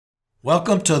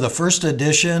Welcome to the first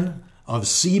edition of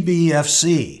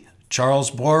CBFC,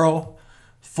 Charles Boro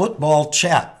Football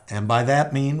Chat. And by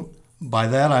that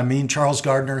I mean Charles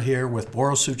Gardner here with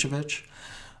Boro Sucevic,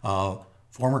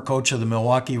 former coach of the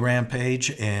Milwaukee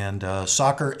Rampage and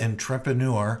soccer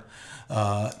entrepreneur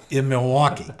in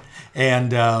Milwaukee.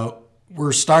 And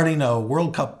we're starting a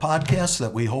World Cup podcast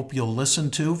that we hope you'll listen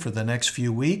to for the next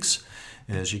few weeks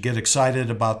as you get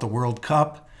excited about the World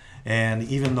Cup. And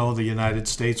even though the United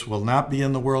States will not be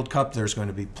in the World Cup, there's going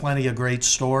to be plenty of great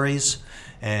stories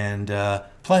and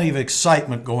plenty of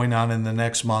excitement going on in the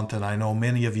next month. And I know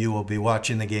many of you will be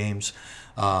watching the games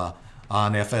on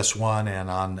FS1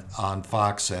 and on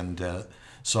Fox. And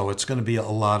so it's going to be a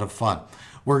lot of fun.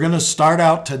 We're going to start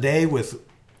out today with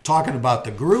talking about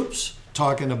the groups,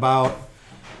 talking about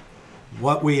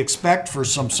what we expect for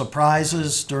some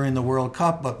surprises during the World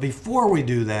Cup. But before we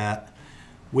do that,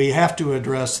 we have to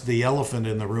address the elephant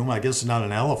in the room. I guess it's not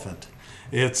an elephant.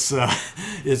 It's something.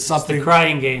 It's the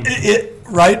crying game.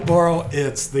 Right, Boro?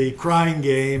 It's the crying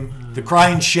game, the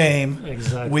crying shame,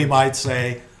 exactly. We might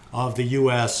say, of the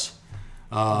U.S.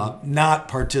 Not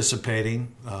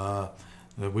participating.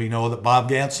 We know that Bob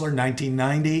Gansler,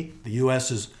 1990, the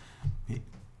U.S. is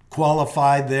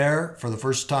qualified there for the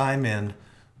first time in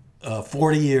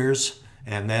 40 years.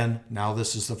 And then now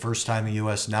this is the first time the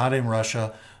U.S. not in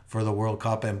Russia for the World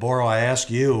Cup. And Boro, I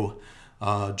ask you,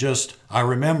 I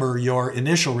remember your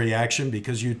initial reaction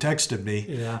because you texted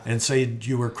me and said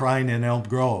you were crying in Elm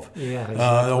Grove. Yeah,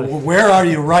 exactly. Where are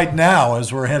you right now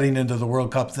as we're heading into the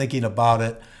World Cup thinking about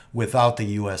it without the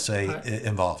USA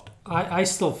involved? I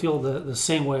still feel the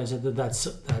same way as I did that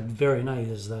very night,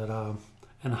 is that,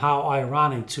 and how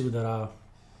ironic too that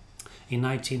in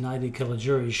 1990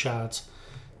 Caligiuri shots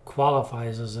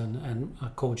qualifies us, and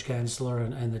Coach Gansler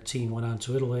and the team went on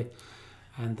to Italy,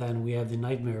 and then we have the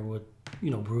nightmare with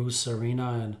Bruce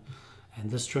Arena and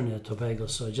this Trinidad and Tobago.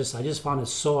 So I just found it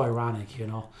so ironic,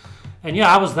 and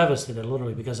I was devastated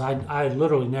literally, because I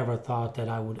literally never thought that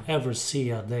I would ever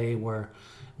see a day where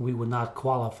we would not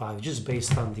qualify just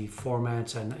based on the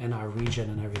formats and our region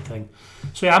and everything.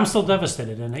 So I'm still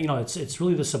devastated, and it's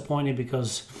really disappointing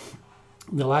because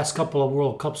the last couple of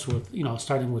World Cups with,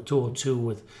 starting with 2002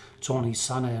 with Tony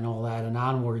Sana and all that and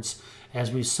onwards,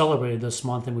 as we celebrated this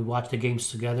month and we watched the games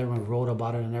together and we wrote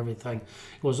about it and everything,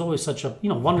 it was always such a,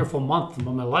 wonderful month of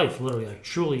my life, literally. I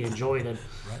truly enjoyed it.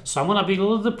 Right. So I'm going to be a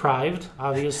little deprived,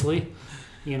 obviously,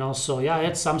 so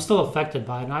I'm still affected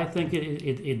by it. And I think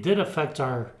it did affect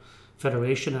our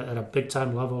federation at a big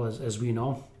time level, as we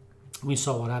know. We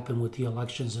saw what happened with the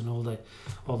elections and all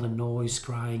the noise,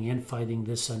 crying, infighting,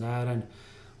 this and that. And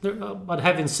but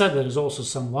having said that, there's also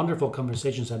some wonderful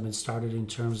conversations that have been started in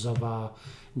terms of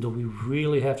do we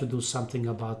really have to do something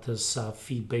about this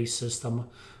fee-based system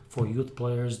for youth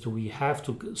players? Do we have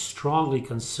to strongly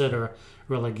consider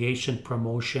relegation,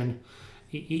 promotion,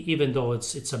 even though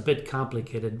it's a bit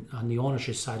complicated on the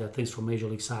ownership side of things for Major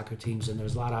League Soccer teams, and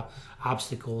there's a lot of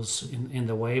obstacles in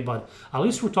the way, but at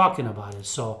least we're talking about it.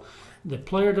 So the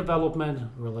player development,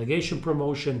 relegation,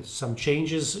 promotion, some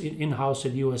changes in-house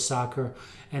at U.S. Soccer,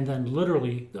 and then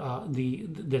literally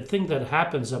the thing that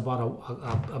happens about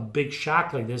a big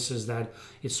shock like this is that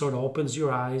it sort of opens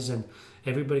your eyes and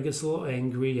everybody gets a little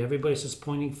angry, everybody starts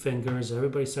pointing fingers,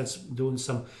 everybody starts doing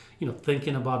some,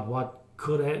 thinking about what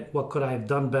could I have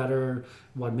done better,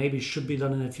 what maybe should be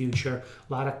done in the future.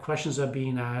 A lot of questions are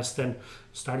being asked, and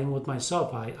starting with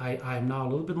myself, I am now a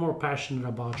little bit more passionate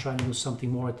about trying to do something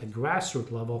more at the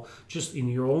grassroots level, just in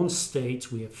your own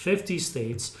states. We have 50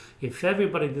 states. If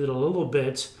everybody did a little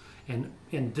bit and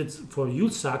did for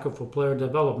youth soccer, for player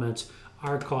development,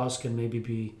 our cause can maybe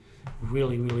be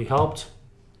really, really helped.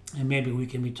 And maybe we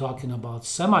can be talking about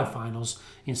semifinals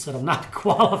instead of not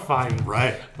qualifying,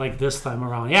 right? Like this time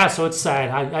around. Yeah, so it's sad.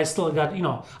 I still got,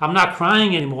 I'm not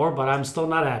crying anymore, but I'm still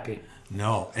not happy.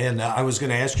 No, and I was going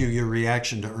to ask you your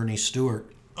reaction to Ernie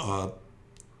Stewart.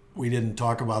 We didn't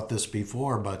talk about this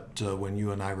before, but when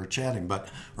you and I were chatting, but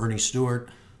Ernie Stewart,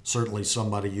 certainly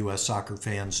somebody U.S. soccer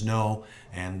fans know,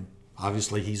 and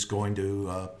obviously he's going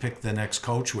to pick the next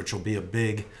coach, which will be a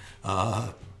big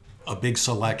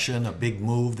selection, a big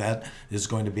move that is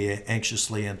going to be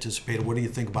anxiously anticipated. What do you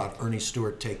think about Ernie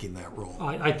Stewart taking that role?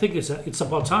 I think it's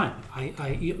about time.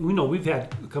 We've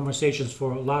had conversations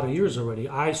for a lot of years already.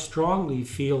 I strongly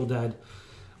feel that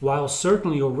while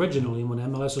certainly originally when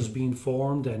MLS was being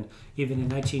formed, and even in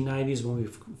the 1990s when we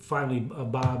finally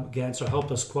Bob Gansler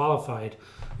helped us qualify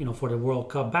for the World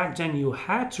Cup, back then you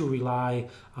had to rely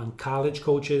on college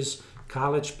coaches,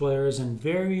 college players, and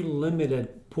very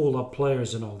limited pool of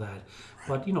players and all that.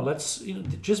 But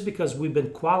just because we've been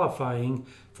qualifying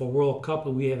for World Cup,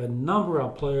 and we have a number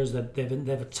of players that they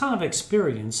have a ton of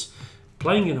experience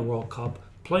playing in a World Cup,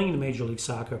 playing in Major League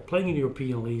Soccer, playing in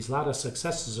European leagues, a lot of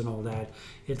successes and all that.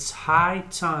 It's high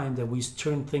time that we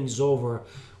turn things over,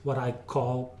 what I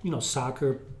call,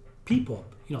 soccer people.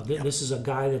 This is a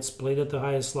guy that's played at the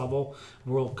highest level,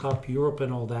 World Cup, Europe,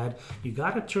 and all that. You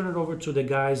got to turn it over to the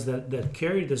guys that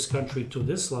carry this country to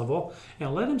this level,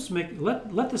 and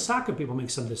let the soccer people make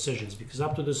some decisions. Because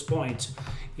up to this point,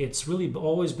 it's really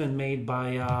always been made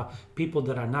by people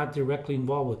that are not directly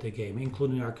involved with the game,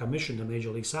 including our commission, the Major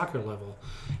League Soccer level.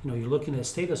 You're looking at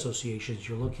state associations.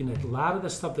 You're looking at a lot of the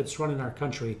stuff that's run in our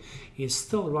country is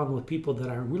still run with people that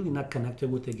are really not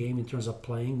connected with the game in terms of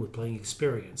playing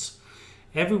experience.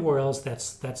 Everywhere else,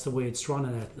 that's the way it's run,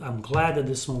 and I'm glad that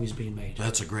this movie's being made.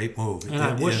 That's a great move. And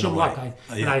I wish him luck.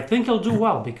 And I think he'll do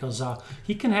well because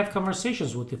he can have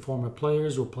conversations with the former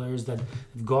players or players that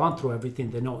have gone through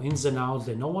everything. They know ins and outs.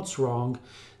 They know what's wrong.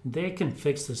 They can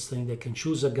fix this thing. They can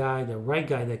choose the right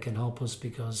guy that can help us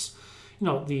because,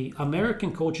 the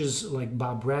American coaches like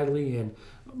Bob Bradley and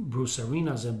Bruce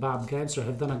Arenas and Bob Ganser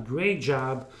have done a great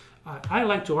job. I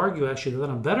like to argue, actually, they've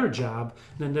done a better job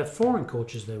than the foreign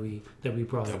coaches that we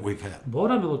brought in. That we've had.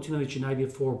 Boran Milutinovic in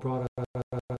 '94 brought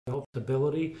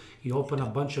stability. He opened a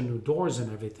bunch of new doors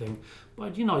and everything.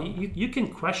 But, you can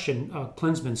question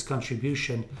Klinsmann's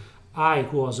contribution. I,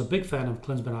 who was a big fan of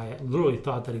Klinsmann, I literally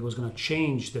thought that he was going to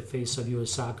change the face of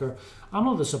U.S. soccer. I'm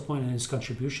not disappointed in his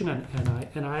contribution,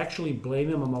 and I actually blame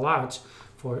him a lot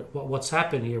for what's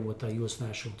happened here with the U.S.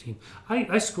 national team.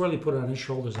 I squarely put it on his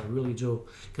shoulders, I really do,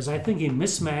 because I think he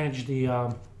mismanaged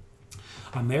the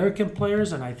American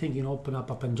players, and I think he opened up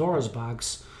a Pandora's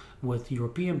box with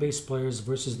European-based players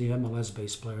versus the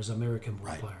MLS-based players, American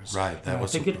players. Right. I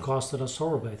think it costed us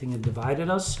horribly. I think it divided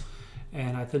us,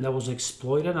 and I think that was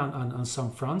exploited on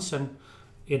some fronts, and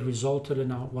it resulted in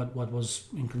what was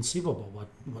inconceivable,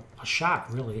 what a shock,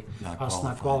 really, us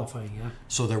not qualifying. Yeah.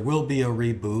 So there will be a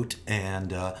reboot,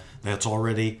 and that's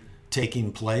already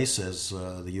taking place as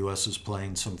the U.S. is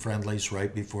playing some friendlies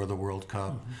right before the World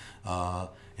Cup,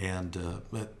 and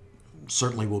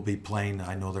certainly will be playing.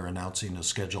 I know they're announcing a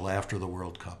schedule after the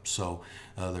World Cup, so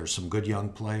there's some good young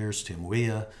players, Tim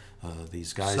Weah,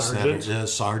 these guys,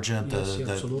 Sargent,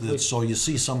 Yes, so you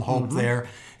see some hope there,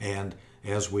 and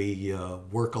as we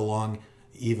work along,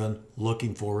 even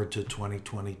looking forward to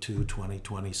 2022,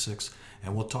 2026,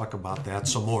 and we'll talk about that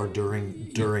some more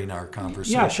during our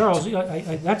conversation. Yeah, Charles,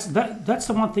 that's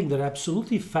the one thing that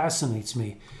absolutely fascinates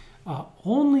me.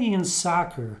 Only in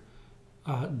soccer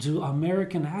do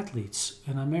American athletes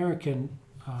and American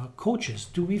coaches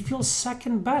do we feel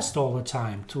second best all the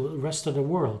time to the rest of the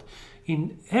world.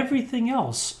 In everything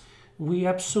else, we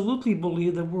absolutely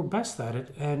believe that we're best at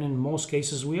it, and in most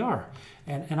cases we are.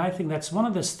 And I think that's one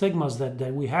of the stigmas that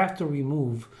we have to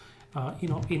remove,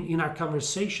 in our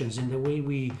conversations, in the way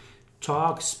we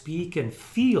talk, speak, and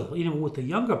feel, even with the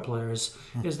younger players,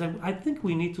 is that I think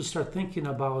we need to start thinking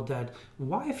about that.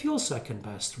 Why feel second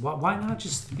best? Why not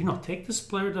just, take this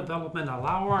player development,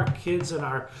 allow our kids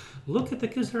look at the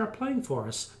kids that are playing for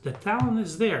us. The talent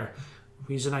is there.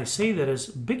 Reason I say that is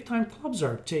big-time clubs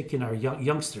are taking our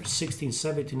youngsters, 16,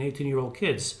 17, 18-year-old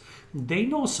kids. They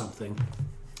know something.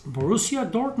 Borussia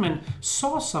Dortmund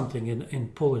saw something in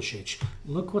Pulisic.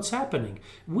 Look what's happening.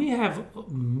 We have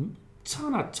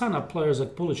a ton of players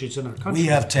like Pulisic in our country. We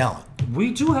have talent.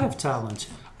 We do have talent.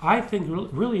 I think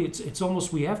really it's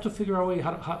almost we have to figure out a way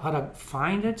how to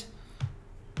find it,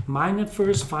 mine it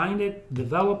first, find it,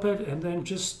 develop it, and then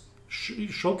just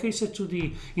showcase it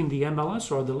in the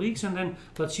MLS or the leagues, and then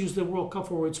let's use the World Cup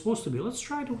for where it's supposed to be. Let's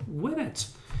try to win it,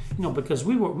 because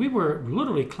we were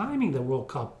literally climbing the World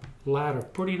Cup ladder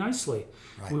pretty nicely.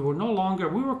 Right. We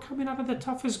were coming out of the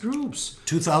toughest groups.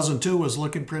 2002 was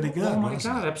looking pretty good. Oh my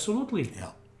God, absolutely.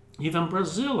 Yeah. Even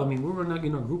Brazil, we were in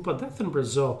a group of death in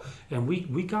Brazil, and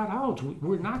we got out. We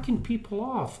were knocking people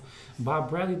off. Bob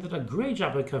Bradley did a great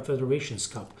job at Confederations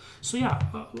Cup. So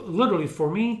literally for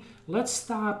me, let's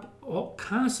stop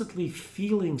constantly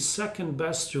feeling second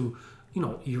best to,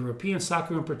 European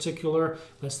soccer in particular.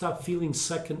 Let's stop feeling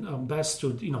second best to,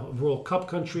 World Cup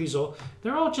countries.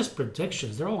 They're all just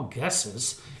predictions. They're all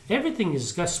guesses. Everything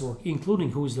is guesswork,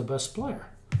 including who's the best player.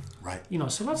 Right.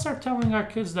 So let's start telling our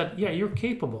kids that, you're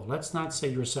capable. Let's not say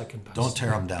you're second best. Don't tear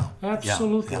them down.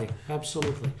 Absolutely. Yeah.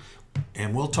 Absolutely.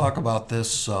 And we'll talk about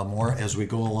this more as we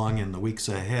go along in the weeks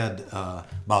ahead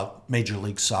about Major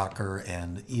League Soccer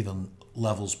and even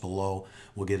levels below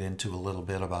We'll get into a little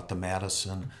bit about the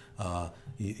Madison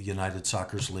United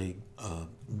Soccer's League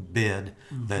bid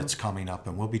that's coming up,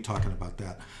 and we'll be talking about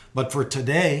that. But for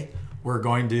today, we're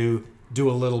going to do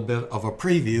a little bit of a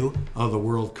preview of the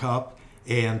World Cup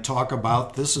and talk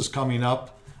about, this is coming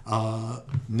up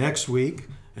next week,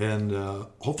 and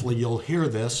hopefully you'll hear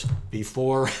this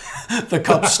before the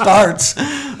Cup starts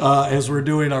as we're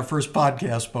doing our first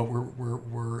podcast, but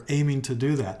we're aiming to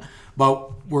do that.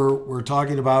 But we're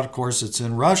talking about, of course, it's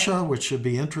in Russia, which should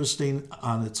be interesting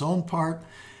on its own part,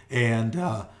 and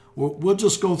we'll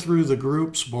just go through the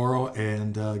groups, Boro,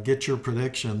 and get your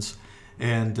predictions,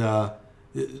 and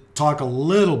talk a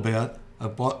little bit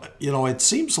about, it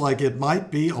seems like it might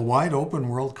be a wide open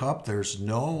World Cup. There's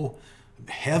no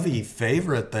heavy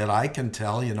favorite that I can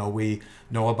tell. We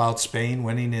know about Spain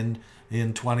winning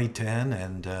in 2010,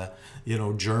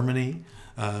 and Germany.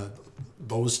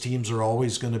 Those teams are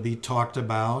always going to be talked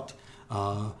about.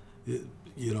 The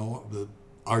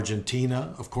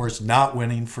Argentina, of course, not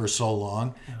winning for so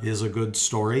long is a good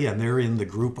story, and they're in the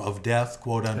group of death,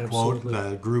 quote unquote,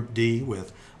 the Group D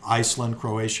with Iceland,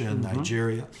 Croatia, and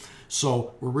Nigeria.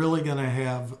 So we're really going to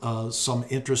have some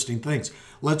interesting things.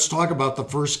 Let's talk about the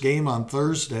first game on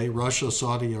Thursday, Russia,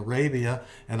 Saudi Arabia.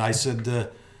 And I said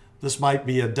this might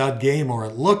be a dud game, or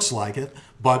it looks like it,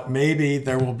 but maybe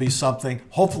there will be something.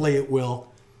 Hopefully it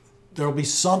will. There will be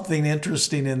something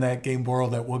interesting in that game, Boro,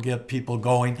 that will get people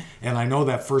going. And I know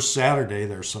that first Saturday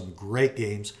there's some great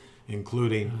games,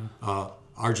 including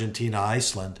Argentina,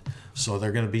 Iceland. So there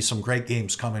are going to be some great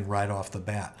games coming right off the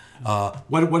bat.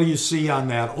 What do you see on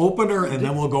that opener? And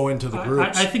then we'll go into the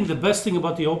groups. I think the best thing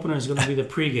about the opener is going to be the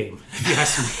pregame, if you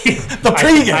ask me. The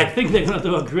pregame. I think they're going to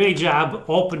do a great job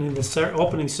opening the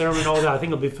opening ceremony and all that. I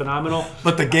think it'll be phenomenal.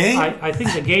 But the game? I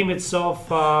think the game itself,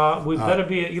 you better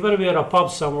be at a pub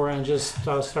somewhere and just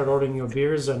start ordering your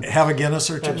beers and have a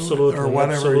Guinness or two, absolutely, or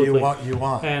whatever absolutely. you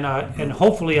want. And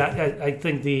hopefully, I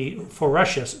think for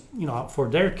Russia, for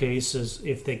their case, is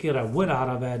if they get a win out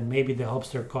of it, maybe that helps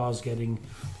their cause getting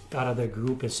out of their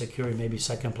group and securing maybe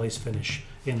second place finish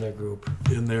in their group.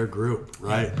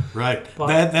 Right. But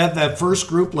That first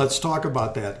group, let's talk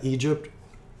about that. Egypt,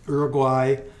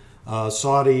 Uruguay,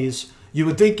 Saudis. You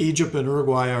would think Egypt and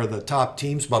Uruguay are the top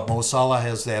teams, but Mo Salah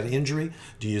has that injury.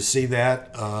 Do you see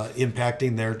that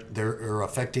impacting or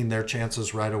affecting their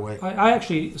chances right away? I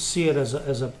actually see it as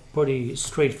a pretty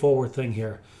straightforward thing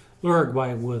here.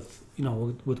 Uruguay with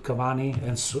Cavani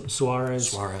and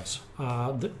Suarez.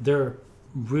 They're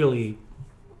really,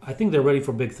 I think they're ready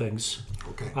for big things.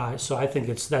 Okay. So I think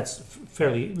that's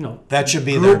fairly, that should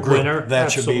be their group. Winner. That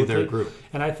Absolutely. should be their group.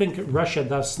 And I think Russia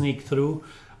does sneak through.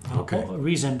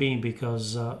 Reason being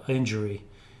because injury.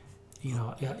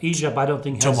 Egypt, I don't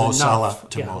think has enough.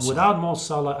 Without Mo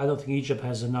Salah, I don't think Egypt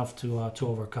has enough to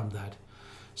overcome that.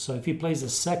 So if he plays the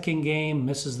second game,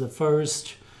 misses the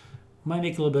first, might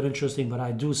make it a little bit interesting, but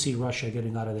I do see Russia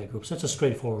getting out of that group. So it's a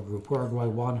straightforward group. Uruguay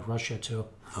 1, Russia 2.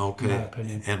 Okay. In my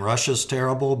opinion. And Russia's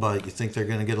terrible, but you think they're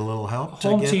going to get a little help?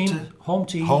 Home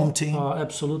team.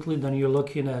 Absolutely. Then you're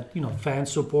looking at fan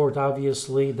support,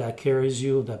 obviously, that carries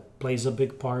you, that plays a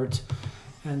big part.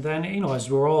 And then as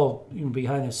we're all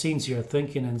behind the scenes here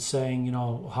thinking and saying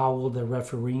how will the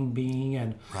refereeing be,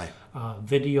 and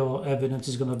video evidence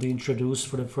is going to be introduced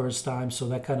for the first time, so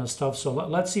that kind of stuff. So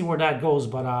let's see where that goes.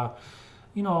 But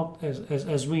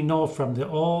as we know from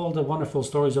all the wonderful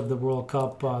stories of the World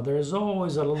Cup, there's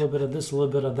always a little bit of this, a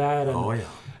little bit of that. And,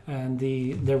 And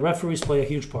the referees play a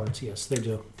huge part. Yes, they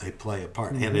do. They play a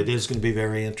part. And it is going to be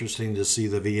very interesting to see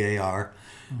the VAR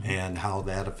and how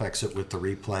that affects it with the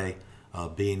replay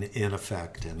being in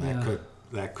effect. And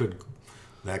that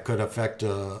could affect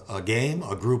a game,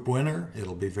 a group winner.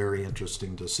 It'll be very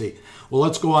interesting to see. Well,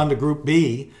 let's go on to Group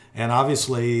B. And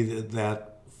obviously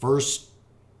that first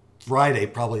Friday,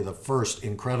 probably the first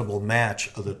incredible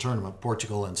match of the tournament,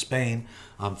 Portugal and Spain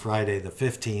on Friday the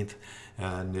 15th.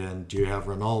 And then you have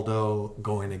Ronaldo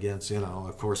going against,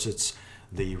 of course it's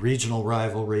the regional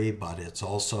rivalry, but it's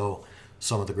also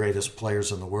some of the greatest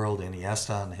players in the world,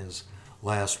 Iniesta in his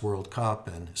last World Cup,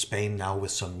 and Spain now with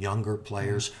some younger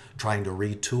players trying to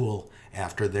retool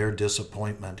after their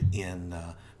disappointment in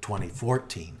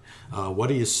 2014. What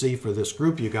do you see for this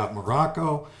group? You got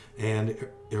Morocco and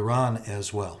Iran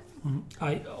as well.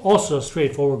 Also a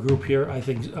straightforward group here. I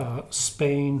think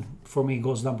Spain, for me,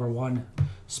 goes number one.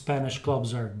 Spanish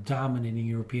clubs are dominating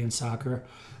European soccer.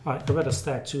 I read a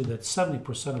stat, too, that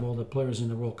 70% of all the players in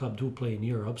the World Cup do play in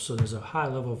Europe, so there's a high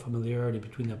level of familiarity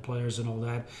between the players and all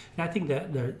that. And I think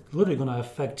that they're literally going to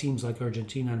affect teams like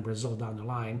Argentina and Brazil down the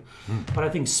line. But I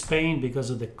think Spain,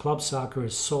 because of the club soccer,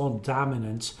 is so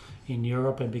dominant in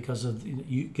Europe, and because of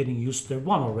getting used to, they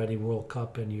won already World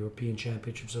Cup and European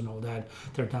Championships and all that.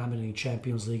 They're dominating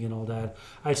Champions League and all that.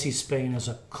 I see Spain as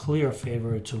a clear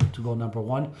favorite to go number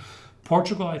one.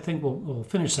 Portugal, I think, will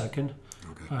finish second.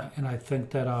 Okay. And I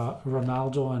think that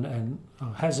Ronaldo and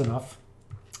has enough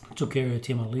to carry a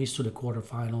team at least to the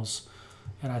quarterfinals.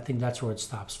 And I think that's where it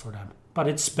stops for them. But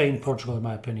it's Spain, Portugal, in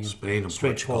my opinion. Spain and Portugal.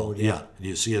 Straightforward. Yeah. Do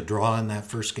you see a draw in that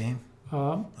first game?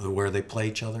 Where they play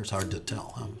each other? It's hard to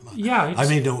tell. Yeah. I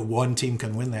mean, one team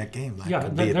can win that game. That Yeah,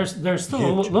 could be there's still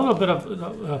a little bit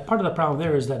of part of the problem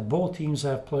there is that both teams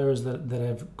have players that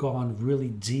have gone really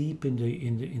deep in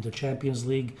the Champions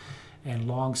League and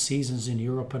long seasons in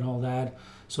Europe and all that.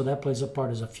 So that plays a part.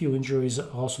 There's a few injuries.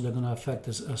 Also, they're going to affect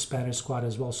the Spanish squad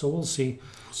as well. So we'll see.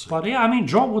 But yeah, I mean,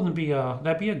 draw wouldn't be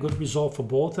that'd be a good result for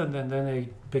both, and then they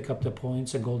pick up the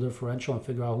points and goal differential and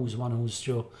figure out who's won and who's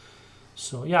two.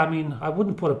 So yeah, I mean, I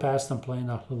wouldn't put it past them playing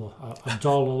a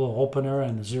dull little opener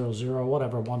and 0-0,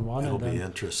 whatever, 1-1. It'll and then, be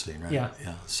interesting, right? Yeah.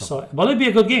 So But it'd be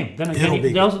a good game. Then It'll be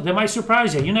again, they might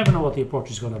surprise you. You never know what the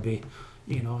approach is going to be,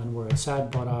 and where it's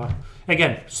at. But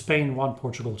again, Spain 1,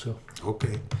 Portugal 2.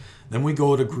 okay. Then we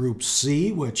go to Group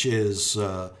C, which has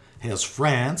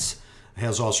France,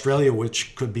 has Australia,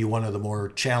 which could be one of the more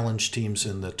challenged teams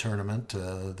in the tournament.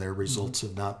 Their results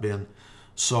have not been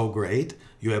so great.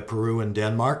 You have Peru and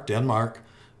Denmark. Denmark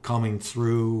coming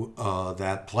through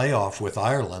that playoff with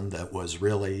Ireland that was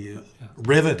really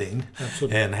riveting,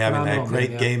 Absolutely. and having that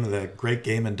Phenomenal great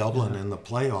game in Dublin in the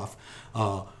playoff.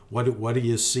 What do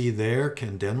you see there?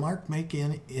 Can Denmark make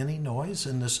any noise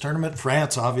in this tournament?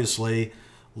 France obviously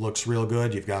looks real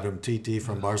good. You've got Umtiti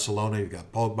from Barcelona. You've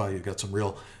got Pogba. You've got some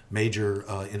real major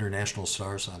international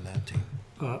stars on that team.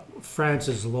 France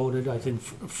is loaded. I think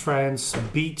France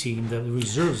B team, the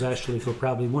reserves actually for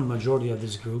probably one majority of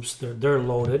these groups, they're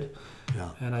loaded.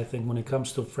 Yeah. And I think when it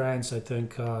comes to France, I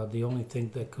think the only thing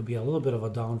that could be a little bit of a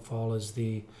downfall is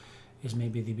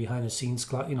maybe the behind the scenes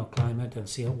climate and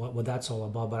see what that's all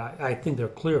about. But I think they're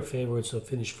clear favorites to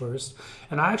finish first.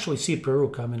 And I actually see Peru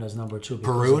coming as number 2.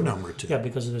 Peru number 2. Yeah,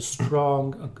 because of the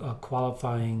strong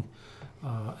qualifying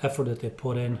effort that they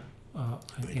put in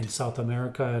South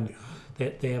America, and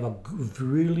they have a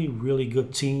really, really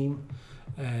good team,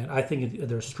 and I think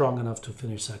they're strong enough to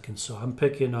finish second. So I'm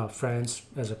picking France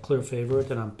as a clear favorite,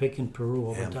 and I'm picking Peru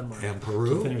over Denmark and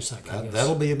Peru to finish second.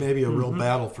 That'll be maybe a real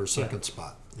battle for second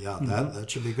spot. Yeah, that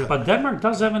should be good. But Denmark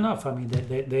does have enough. I mean,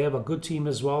 they have a good team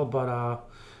as well, but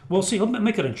we'll see. It'll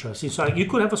make it interesting. So you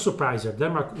could have a surprise there.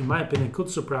 Denmark, in my opinion, could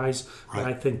surprise, but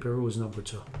I think Peru is number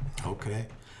 2. Okay.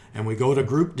 And we go to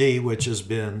Group D, which has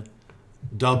been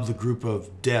dubbed the group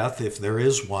of death, if there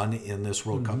is one in this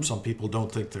World Cup. Some people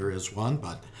don't think there is one,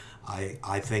 but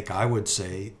I think I would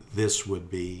say this would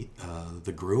be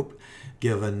the group,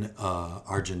 given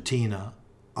Argentina,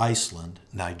 Iceland,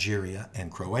 Nigeria,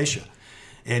 and Croatia.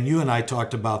 And you and I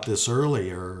talked about this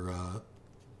earlier,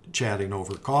 chatting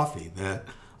over coffee, that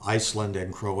Iceland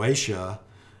and Croatia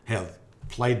have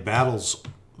played battles.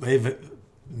 They've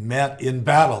met in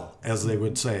battle, as they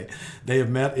would say. They have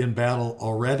met in battle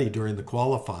already during the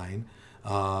qualifying,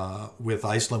 with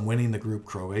Iceland winning the group,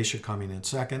 Croatia coming in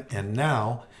second, and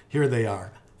now here they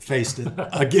are faced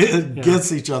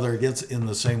against each other in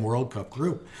the same World Cup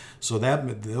group. So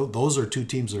those are two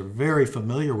teams that are very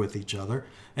familiar with each other,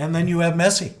 and then you have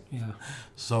Messi. Yeah.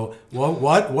 So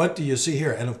what do you see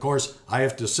here? And of course, I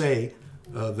have to say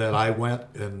that I went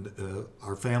and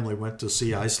our family went to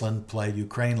see Iceland play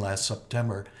Ukraine last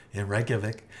September in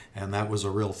Reykjavik, and that was a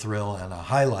real thrill and a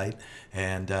highlight.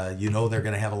 And they're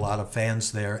going to have a lot of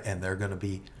fans there, and they're going to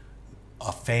be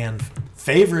a fan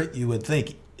favorite, you would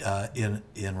think,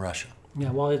 in Russia.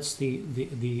 Yeah, well, it's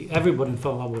the everybody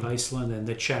fell in love with Iceland and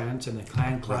the chant and the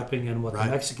hand clapping and what the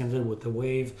Mexicans did with the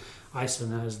wave.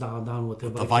 Iceland has done with the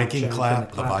Viking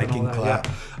clap, the Viking clap.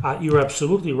 Yeah. You're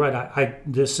absolutely right.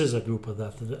 This is a group of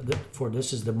that.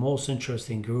 This is the most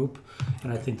interesting group,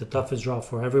 and I think the toughest draw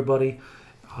for everybody.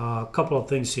 A couple of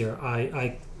things here.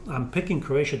 I'm picking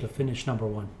Croatia to finish number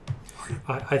 1.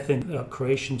 I think the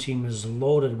Croatian team is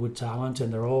loaded with talent,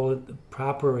 and they're all at the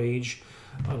proper age.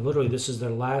 Literally, this is their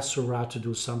last hurrah to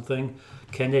do something.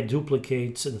 Can they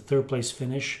duplicate the third place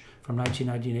finish from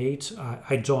 1998?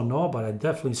 I don't know, but I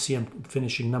definitely see them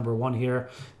finishing number 1 here.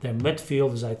 Their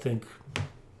midfield is, I think,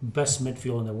 best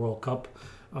midfield in the World Cup,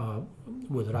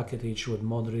 with Rakitic, with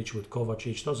Modric, with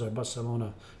Kovacic. Those are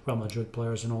Barcelona, Real Madrid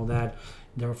players and all that.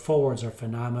 Their forwards are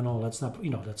phenomenal. That's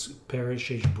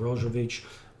Perisic, Brozovic,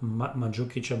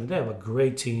 Mandzukic. I mean, they have a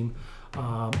great team.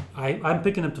 I'm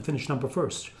picking them to finish number 1.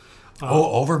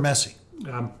 Over Messi.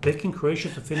 I'm picking Croatia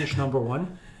to finish number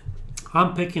 1.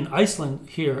 I'm picking Iceland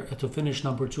here to finish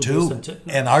number 2.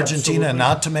 And Argentina Absolutely.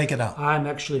 not to make it out. I'm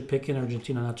actually picking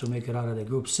Argentina not to make it out of the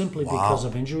group simply because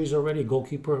of injuries already.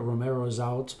 Goalkeeper Romero is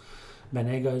out,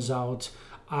 Banega is out.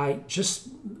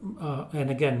 And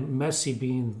again, Messi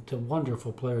being the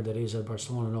wonderful player that he is at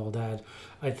Barcelona and all that,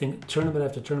 I think tournament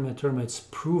after tournament, it's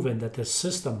proven that the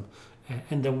system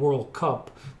and the World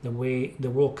Cup, the way the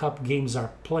World Cup games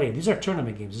are played, these are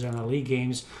tournament games. These are not league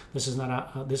games. This is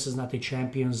not the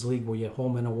Champions League where you're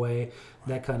home and away,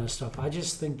 that kind of stuff. I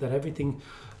just think that everything,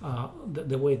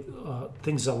 the way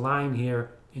things align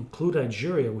here, include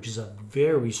Nigeria, which is a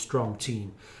very strong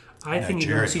team. I think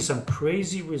you're going to see some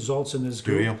crazy results in this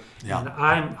group. Do you? Yeah. And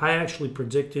I actually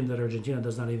predicting that Argentina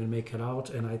does not even make it out,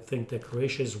 and I think that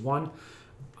Croatia is 1,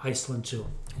 Iceland 2.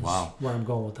 Wow. Where I'm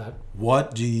going with that.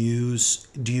 What do you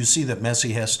see that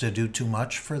Messi has to do too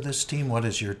much for this team? What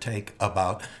is your take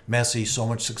about Messi? So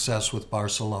much success with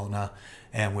Barcelona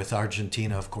and with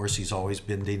Argentina. Of course, he's always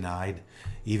been denied,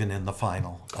 even in the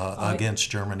final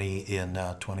against Germany in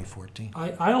 2014.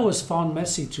 I always found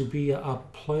Messi to be a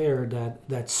player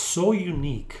that's so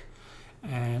unique,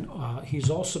 and he's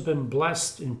also been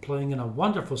blessed in playing in a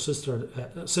wonderful system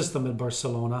at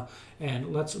Barcelona.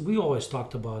 And we always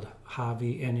talked about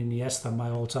Javi and Iniesta, my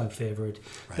all-time favorite.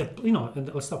 Right.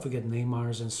 And let's not forget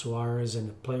Neymar's and Suarez and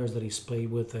the players that he's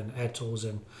played with, and Eto's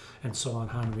and so on,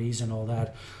 Henry's and all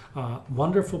that.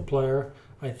 Wonderful player.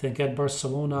 I think at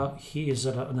Barcelona, he is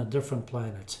on a different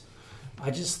planet. I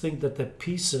just think that the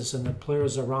pieces and the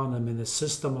players around him in the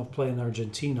system of playing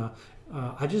Argentina,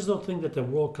 I just don't think that the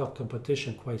World Cup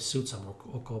competition quite suits him,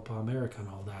 or Copa America and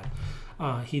all that.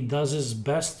 He does his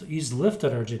best. He's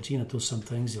lifted Argentina to some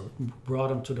things. He brought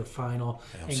them to the final.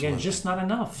 Absolutely. Again, just not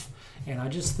enough. And I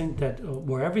just think that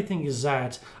where everything is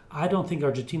at, I don't think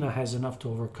Argentina has enough to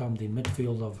overcome the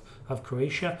midfield of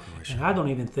Croatia. And I don't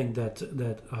even think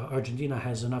that Argentina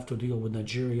has enough to deal with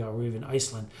Nigeria or even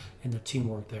Iceland in the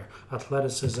teamwork there.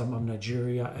 Athleticism of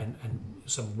Nigeria and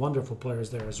some wonderful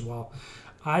players there as well.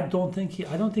 I don't think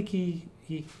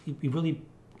he really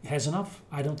has enough.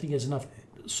 I don't think he has enough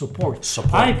support.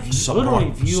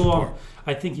 Literally view him.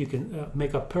 I think you can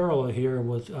make a parallel here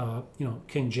with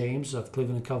King James of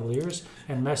Cleveland Cavaliers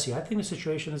and Messi. I think the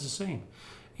situation is the same.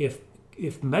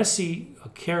 If Messi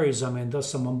carries them and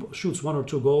shoots 1 or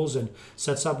 2 goals and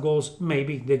sets up goals,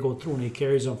 maybe they go through and he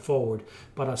carries them forward.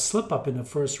 But a slip up in the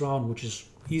first round, which is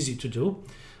easy to do,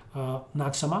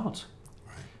 knocks them out.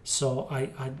 So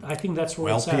I think that's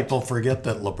where it's at. Well, people forget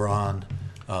that LeBron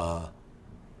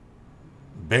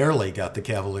barely got the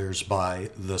Cavaliers by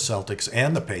the Celtics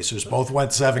and the Pacers. Both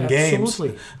went 7 games.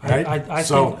 Absolutely. Right? I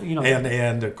so, think,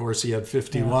 and of course he had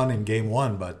 51 in game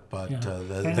 1, but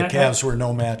the Cavs were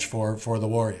no match for the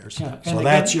Warriors. Yeah. So again,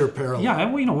 that's your parallel. Yeah,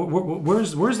 and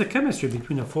where's the chemistry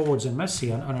between the forwards and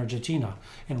Messi on Argentina?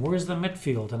 And where's the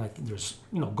midfield? And I think there's,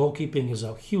 goalkeeping is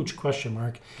a huge question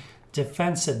mark.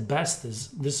 Defense at best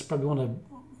this is probably one of the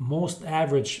most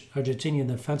average Argentinian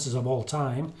defenses of all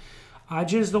time. I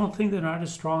just don't think they're not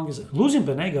as strong as losing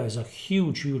Banega is a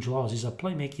huge loss. He's a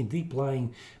playmaking, deep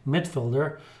lying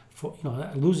midfielder.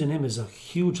 Losing him is a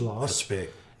huge loss. That's big.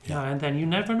 Yeah, and then you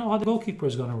never know how the goalkeeper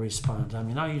is going to respond. I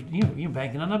mean, now you're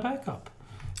banking on a backup,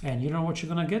 and you don't know what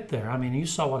you're going to get there. I mean, you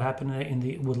saw what happened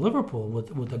with Liverpool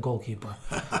with the goalkeeper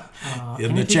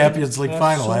in the Champions League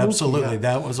final. Absolutely,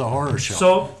 that was a horror show.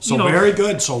 So very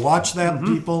good. So watch that,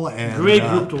 people. And great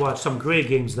group to watch. Some great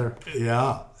games there.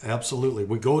 Yeah, absolutely.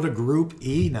 We go to Group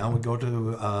E now. We go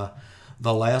to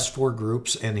the last 4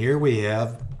 groups, and here we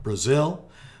have Brazil,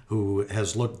 who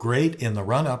has looked great in the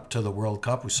run-up to the World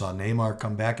Cup. We saw Neymar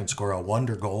come back and score a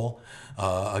wonder goal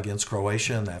against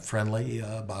Croatia in that friendly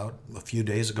about a few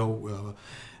days ago.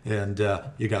 And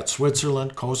you got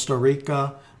Switzerland, Costa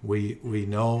Rica. We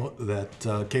know that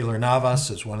Keylor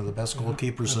Navas is one of the best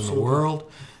goalkeepers in the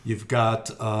world. You've got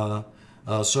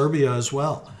Serbia as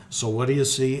well. So what do you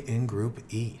see in Group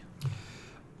E?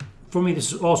 For me,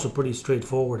 this is also pretty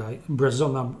straightforward. Brazil,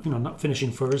 not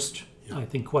finishing first. I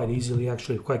think quite easily,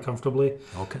 actually, quite comfortably.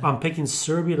 Okay. I'm picking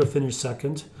Serbia to finish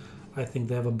second. I think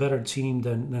they have a better team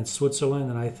than Switzerland,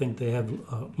 and I think they have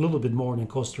a little bit more than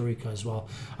Costa Rica as well.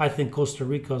 I think Costa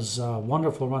Rica's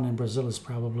wonderful run in Brazil is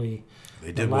probably...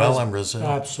 They did well in Brazil.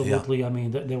 Absolutely. Yeah. I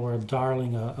mean, they were a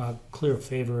darling, clear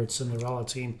favorites in the Cinderella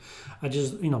team. I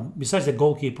just, besides the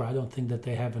goalkeeper, I don't think that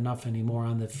they have enough anymore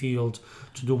on the field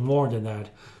to do more than that.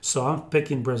 So I'm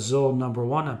picking Brazil number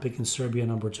 1. I'm picking Serbia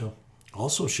number 2.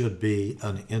 Also should be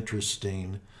an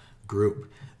interesting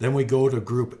group. Then we go to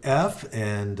Group F,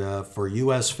 and for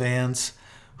U.S. fans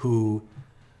who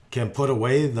can put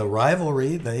away the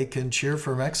rivalry, they can cheer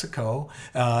for Mexico.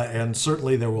 And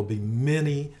certainly there will be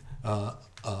many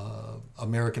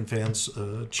American fans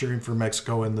cheering for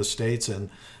Mexico in the States, and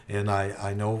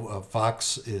I know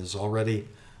Fox is already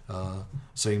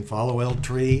saying follow El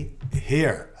Tri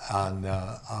here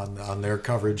on their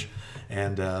coverage,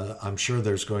 and I'm sure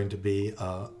there's going to be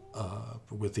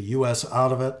with the U.S.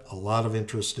 out of it, a lot of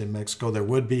interest in Mexico. There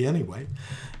would be anyway,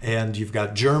 and you've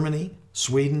got Germany,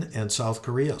 Sweden, and South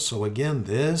Korea. So again,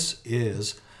 this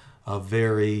is a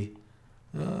very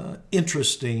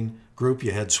interesting group.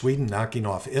 You had Sweden knocking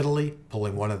off Italy,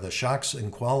 pulling one of the shocks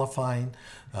in qualifying.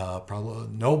 Probably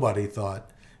nobody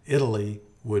thought Italy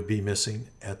would be missing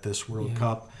at this World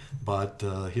Cup, but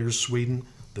here's Sweden,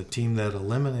 the team that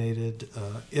eliminated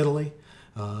Italy.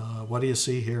 What do you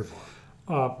see here,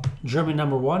 Bob? Germany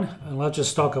number 1, and let's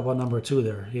just talk about number 2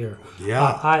 there. Here,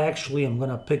 I actually am going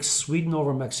to pick Sweden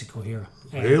over Mexico here.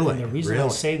 And the reason I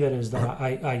say that is that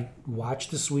I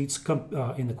watched the Swedes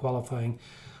in the qualifying.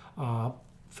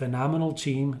 Phenomenal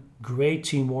team, great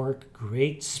teamwork,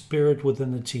 great spirit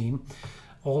within the team.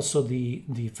 Also,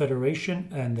 the federation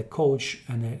and the coach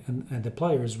and the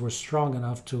players were strong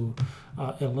enough to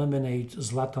eliminate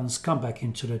Zlatan's comeback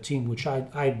into the team, which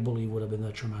I believe would have been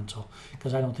detrimental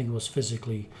because I don't think he was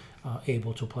physically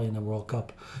able to play in the World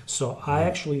Cup. So I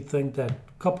actually think that a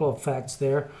couple of facts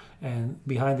there and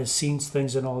behind the scenes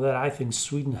things and all that, I think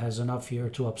Sweden has enough here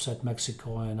to upset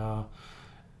Mexico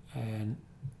and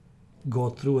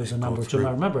go through as a number 2.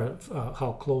 Now remember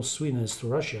how close Sweden is to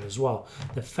Russia as well.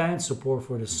 The fan support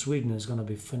for the Sweden is going to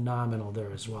be phenomenal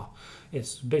there as well.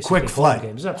 It's basically quick flight.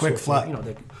 Games. Quick flight.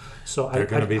 They're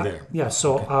going to be there.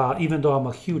 Even though I'm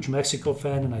a huge Mexico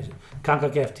fan and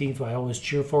CONCACAF team, I always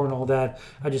cheer for and all that,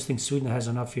 I just think Sweden has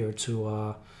enough here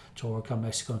to overcome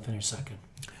Mexico and finish second.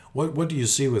 What do you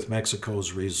see with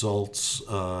Mexico's results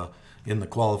in the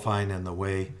qualifying and the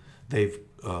way they've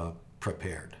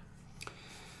prepared?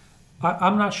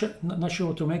 I'm not sure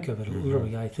what to make of it.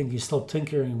 Really, I think he's still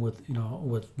tinkering with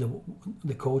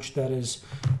the coach that is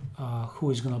who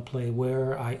is going to play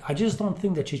where. I just don't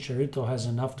think that Chicharito has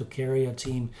enough to carry a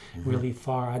team really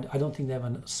far. I don't think they have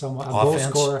a goal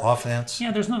scorer. Offense.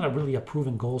 Yeah, there's not really a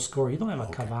proven goal scorer. You don't have a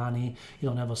Cavani. You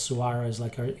don't have a Suarez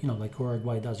like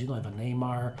Uruguay does. You don't have a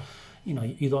Neymar.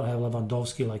 You don't have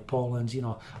Lewandowski like Poland.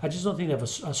 I just don't think they have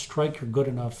a striker good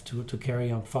enough to carry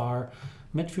on far.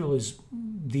 Midfield is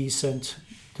decent.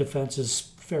 Defense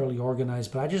is fairly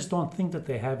organized, but I just don't think that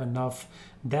they have enough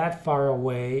that far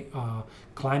away.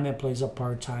 Climate plays a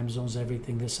part, time zones,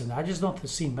 everything, this and that. I just don't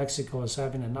see Mexico as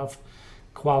having enough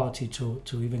quality to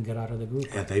even get out of the group.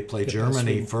 And they play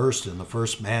Germany first in the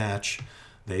first match.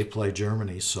 They play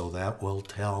Germany, so that will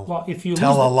tell. Well, if you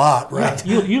tell a lot, right?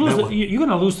 You're going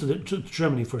to lose to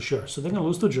Germany for sure. So they're going to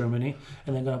lose to Germany,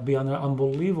 and they're going to be under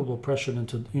unbelievable pressure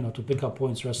to pick up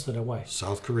points rest of the way.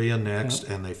 South Korea next,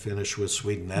 and they finish with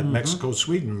Sweden. That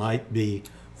Mexico-Sweden might be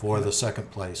for the second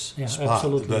place spot.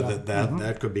 Absolutely.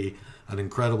 That could be an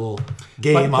incredible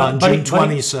game on June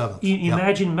 27th.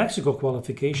 Imagine Mexico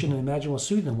qualification, and imagine what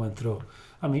Sweden went through.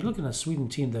 I mean, looking at a Sweden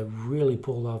team that really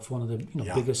pulled off one of the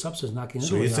biggest upsets, knocking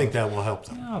Italy out. So you think that will help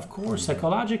them? Yeah, of course.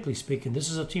 Psychologically speaking, this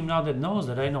is a team now that knows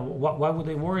that. I know. Why would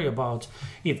they worry about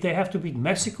if they have to beat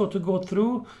Mexico to go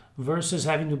through versus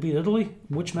having to beat Italy?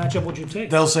 Which matchup would you take?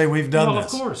 They'll say we've done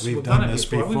this. Of course, we've done this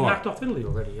before. We've knocked off Italy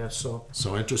already. Yes.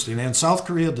 So interesting. And South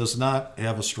Korea does not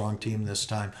have a strong team this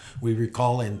time. We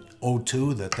recall in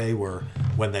 2002 that they were,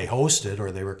 when they hosted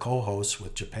or they were co-hosts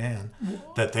with Japan,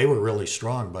 that they were really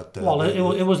strong. But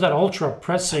it was that ultra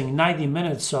pressing 90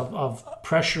 minutes of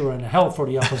pressure and hell for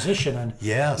the opposition, and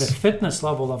the fitness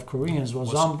level of Koreans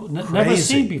was never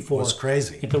seen before. Was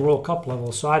crazy at the World Cup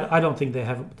level. So I don't think they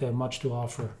have much to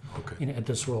offer at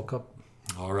this World Cup.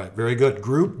 All right, very good.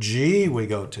 Group G we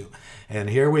go to, and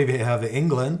here we have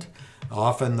England,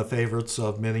 often the favorites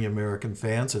of many American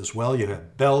fans as well. You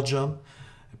have Belgium,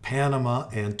 Panama,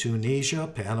 and Tunisia.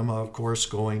 Panama, of course,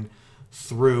 going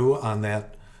through on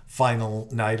that final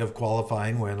night of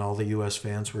qualifying when all the U.S.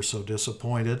 fans were so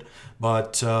disappointed.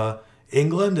 But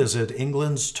England, is it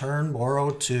England's turn, Mauro,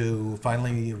 to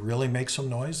finally really make some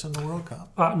noise in the World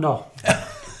Cup? No.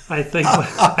 I think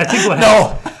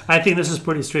this is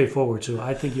pretty straightforward too.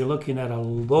 I think you're looking at a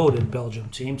loaded Belgium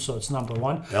team, so it's number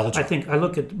 1. Belgium. I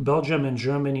look at Belgium and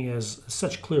Germany as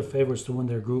such clear favorites to win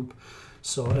their group.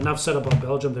 So enough said about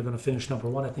Belgium. They're going to finish number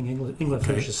 1. I think England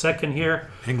finishes second here.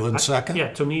 England second?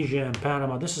 Yeah, Tunisia and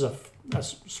Panama. This is a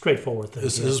straightforward thing.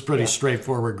 This is a pretty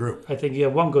straightforward group. I think you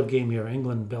have one good game here: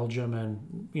 England, Belgium,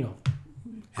 and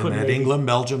And that England,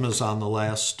 Belgium is on the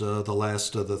last of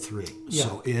the 3. Yeah.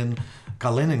 So in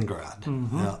Kaliningrad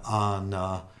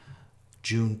on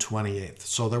June 28th.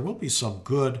 So there will be some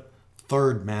good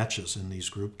third matches in these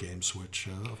group games, which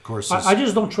of course is, I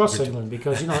just don't trust England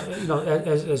because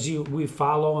as we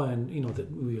follow and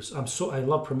I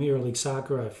love Premier League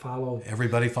soccer. I follow.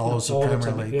 everybody follows the all Premier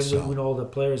time. League. We know all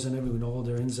the players and we know all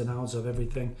their ins and outs of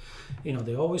everything.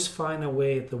 They always find a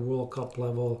way at the World Cup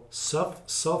level,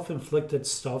 self-inflicted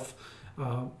stuff,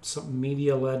 some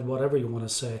media-led, whatever you want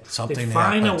to say. Something they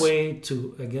find happens. a way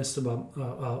to against a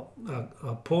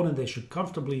opponent they should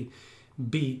comfortably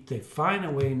beat. They find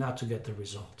a way not to get the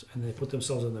result, and they put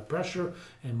themselves under pressure.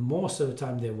 And most of the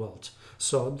time, they wilt.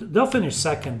 So they'll finish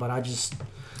second, but I just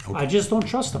don't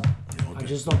trust them. I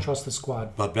just don't trust the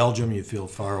squad. But Belgium, you feel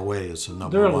far away is the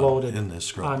number They're one loaded. in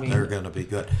this group. I mean, they're going to be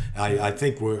good. I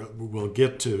think we'll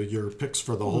get to your picks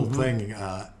for the whole thing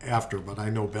after, but I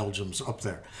know Belgium's up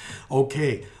there.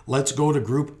 Okay, let's go to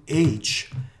Group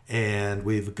H. And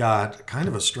we've got kind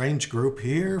of a strange group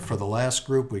here. For the last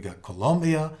group, we got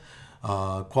Colombia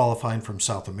qualifying from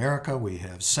South America. We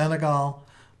have Senegal,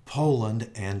 Poland,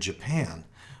 and Japan.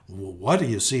 What do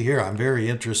you see here? I'm very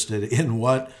interested in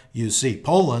what you see.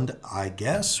 Poland, I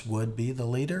guess, would be the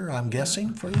leader, I'm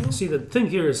guessing, for you? See, the thing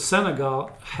here is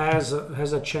Senegal has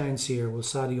a chance here with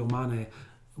Sadio Mane,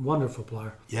 wonderful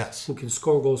player, Yes. who can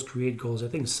score goals, create goals. I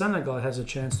think Senegal has a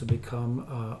chance to become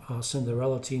a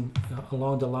Cinderella team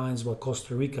along the lines what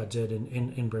Costa Rica did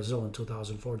in Brazil in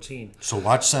 2014. So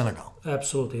watch Senegal.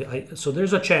 Absolutely. So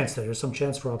there's a chance there. There's some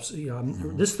chance for ups.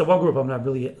 This is the one group I'm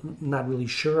not really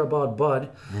sure about,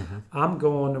 but I'm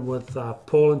going with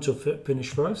Poland to finish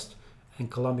first and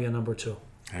Colombia number 2.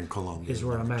 And Colombia. Is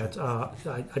where I'm at.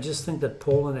 I just think that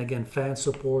Poland, again, fan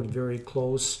support, very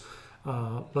close.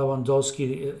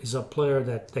 Lewandowski is a player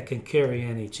that can carry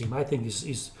any team. I think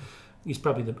he's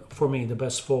probably, for me, the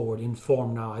best forward in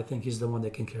form now. I think he's the one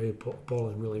that can carry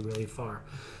Poland really, really far.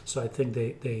 So I think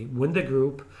they win the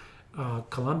group.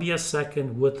 Colombia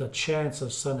second with a chance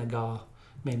of Senegal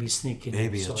maybe sneaking in.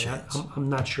 Maybe a chance. I'm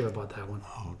not sure about that one.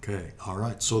 Okay, all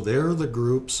right. So there are the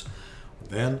groups.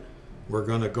 Then we're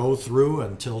going to go through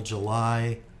until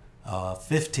July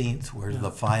 15th, where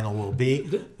the final will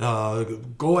be.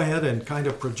 Go ahead and kind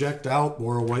of project out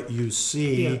more what you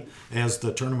see as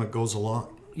the tournament goes along.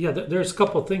 Yeah, there's a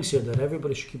couple of things here that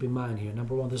everybody should keep in mind here.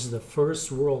 Number one, this is the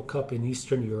first World Cup in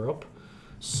Eastern Europe.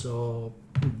 So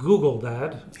Google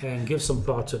that and give some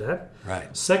thought to that.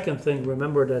 Right. Second thing,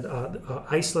 remember that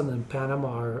Iceland and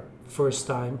Panama are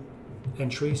first-time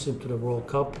entries into the World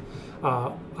Cup.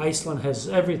 Iceland has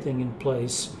everything in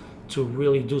place to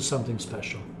really do something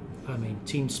special. I mean,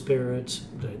 team spirit.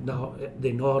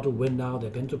 They know how to win now.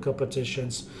 They've been to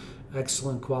competitions.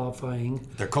 Excellent qualifying.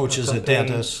 Their coach is a campaign,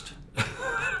 dentist.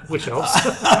 which helps.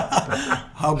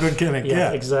 How good can it Yeah,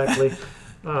 get? exactly.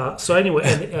 So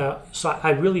anyway, so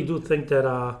I really do think that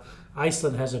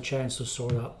Iceland has a chance to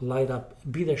sort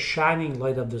of be the shining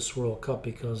light of this World Cup,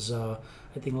 because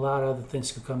I think a lot of other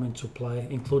things could come into play,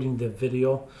 including the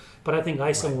video. But I think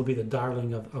Iceland will be the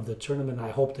darling of the tournament. I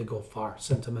hope they go far,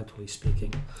 sentimentally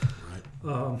speaking.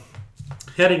 Right.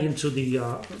 Heading into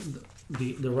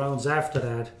the rounds after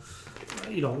that,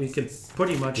 we can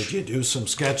pretty much. Did you do some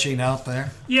sketching out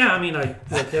there? Yeah, I mean,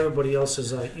 like everybody else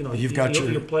is, You've got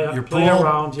your play pool,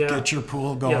 around, yeah. Get your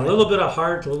pool going. Yeah, a little bit of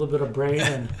heart, a little bit of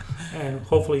brain, and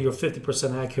hopefully you're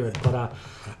 50% accurate. But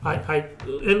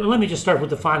let me just start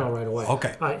with the final right away.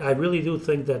 Okay. I really do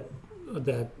think that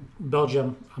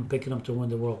Belgium, I'm picking them to win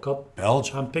the World Cup.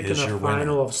 Belgium I'm picking is a your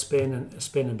final winner. of Spain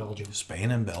and Belgium.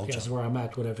 Spain and Belgium. That's where I'm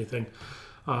at with everything.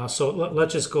 So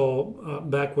let's just go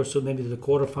backwards to maybe the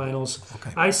quarterfinals.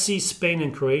 Okay. I see Spain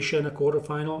and Croatia in a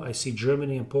quarterfinal. I see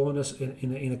Germany and Poland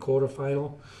in a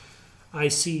quarterfinal. I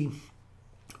see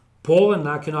Poland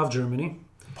knocking off Germany.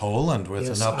 Poland with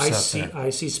an upset there. I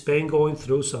see Spain going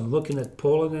through. So I'm looking at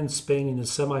Poland and Spain in the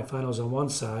semifinals on one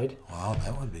side. Wow,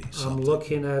 that would be I'm something.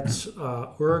 looking at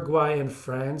Uruguay and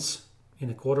France in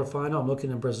the quarterfinal. I'm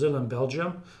looking at Brazil and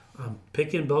Belgium. I'm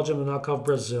picking Belgium to knock off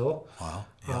Brazil. Wow.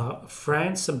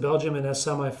 France and Belgium in a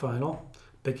semifinal.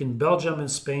 Picking Belgium and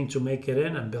Spain to make it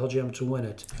in, and Belgium to win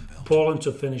it. Poland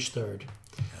to finish third.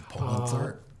 And Poland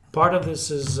third. Part of this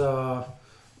is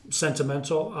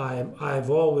sentimental.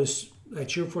 I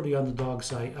cheer for the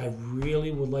underdogs. I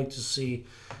really would like to see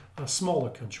a smaller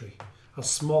country, a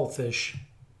small fish,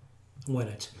 win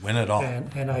it. Win it all.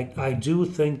 And I do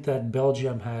think that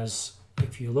Belgium has,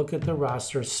 if you look at the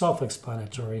roster,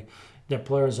 self-explanatory. Their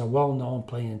players are well known,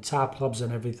 playing in top clubs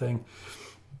and everything.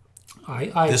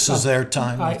 This is their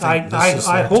time.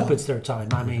 I hope it's their time.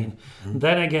 I mean,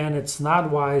 then again, it's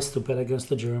not wise to bet against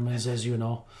the Germans, as you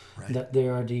know, that they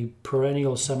are the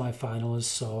perennial semifinalists.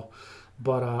 So,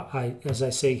 but as I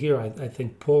say here, I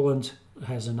think Poland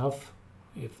has enough.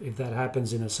 If that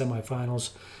happens in the semifinals,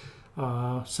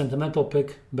 Sentimental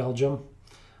pick, Belgium.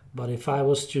 But if I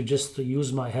was to just to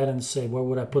use my head and say where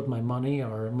would I put my money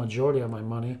or a majority of my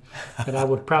money, then I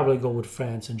would probably go with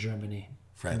France and Germany.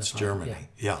 France, Germany.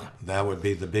 Yeah, that would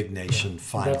be the big nation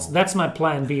final. That's my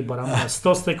plan B, but I'm going to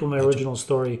still stick with my original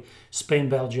story. Spain,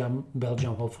 Belgium.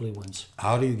 Belgium hopefully wins.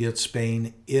 How do you get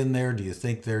Spain in there? Do you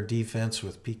think their defense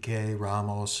with Piqué,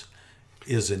 Ramos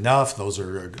is enough? Those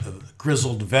are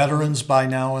grizzled veterans by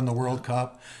now in the World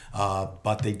Cup,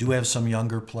 but they do have some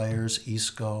younger players,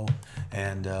 Isco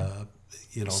and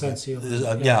Asensio.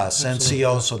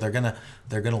 Asensio. So they're gonna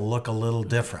look a little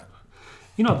different.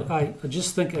 I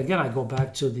just think, again, I go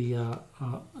back to the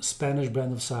Spanish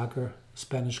brand of soccer,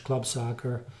 Spanish club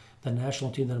soccer, the national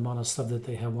team, the amount of stuff that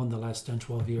they have won the last 10,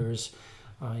 12 years.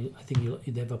 I think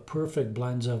they have a perfect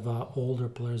blend of older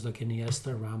players like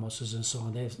Iniesta, Ramoses, and so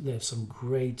on. They have some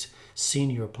great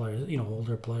senior players,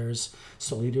 older players.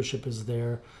 So leadership is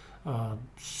there.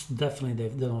 Definitely,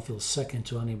 they don't feel second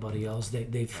to anybody else.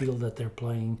 They feel that they're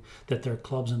playing, that their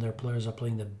clubs and their players are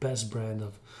playing the best brand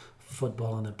of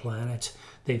football on the planet.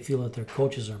 They feel that their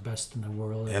coaches are best in the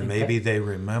world. And maybe they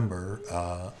remember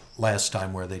last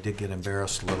time where they did get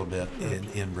embarrassed a little bit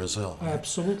in Brazil.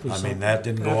 Absolutely. I mean, that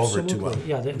didn't go over too well.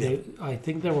 Yeah, I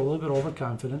think they were a little bit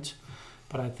overconfident,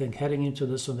 but I think heading into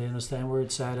this one, they understand where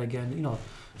it's at. Again,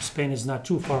 Spain is not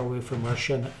too far away from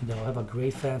Russia, and they'll have a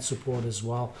great fan support as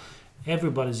well.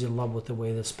 Everybody's in love with the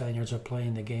way the Spaniards are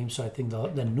playing the game, so I think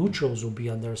the neutrals will be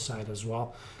on their side as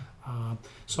well.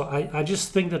 So I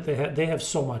just think that they have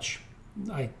so much.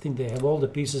 I think they have all the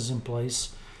pieces in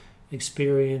place: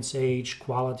 experience, age,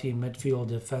 quality, midfield,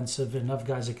 defensive, enough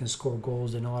guys that can score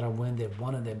goals. They know how to win. They've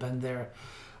won and they've been there.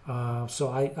 So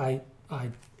I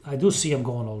do see them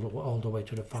going all the way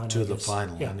to the final. To the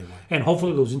final, anyway. And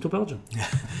hopefully losing to Belgium.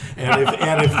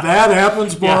 and if that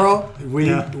happens, Boro,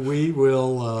 we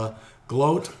will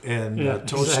gloat and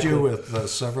toast you with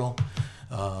several.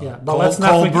 But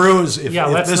cold brews if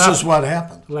this is what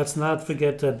happened. Let's not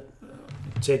forget to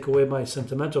take away my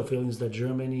sentimental feelings that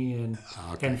Germany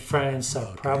and France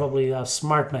are probably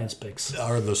smart man's picks.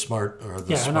 Are the smart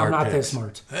and I'm not that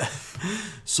smart.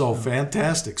 So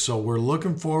fantastic. So we're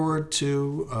looking forward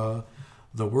to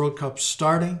the World Cup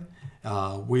starting.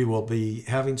 We will be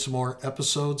having some more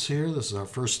episodes here. This is our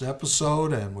first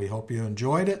episode, and we hope you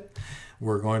enjoyed it.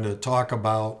 We're going to talk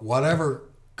about whatever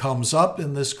comes up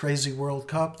in this crazy World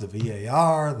Cup, the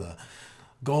VAR, the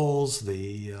goals,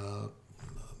 the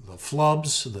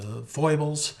flubs, the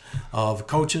foibles of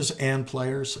coaches and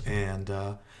players, and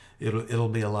it'll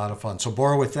be a lot of fun. So,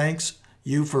 Boro, thanks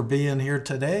you for being here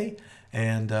today,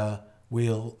 and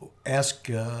we'll ask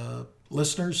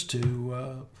listeners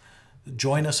to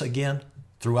join us again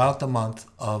throughout the month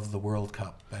of the World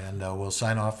Cup, and we'll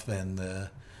sign off and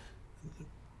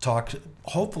talk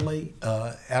hopefully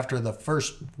after the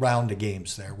first round of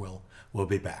games there we'll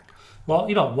be back. Well,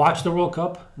 watch the World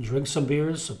Cup, drink some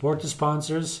beers, support the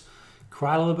sponsors,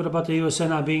 cry a little bit about the USA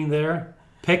not being there,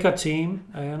 pick a team,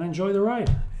 and enjoy the ride.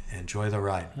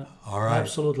 Yeah. All right.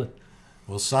 Absolutely.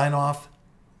 We'll sign off.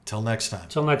 Till next time.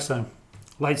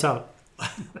 Lights out.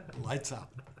 Lights out.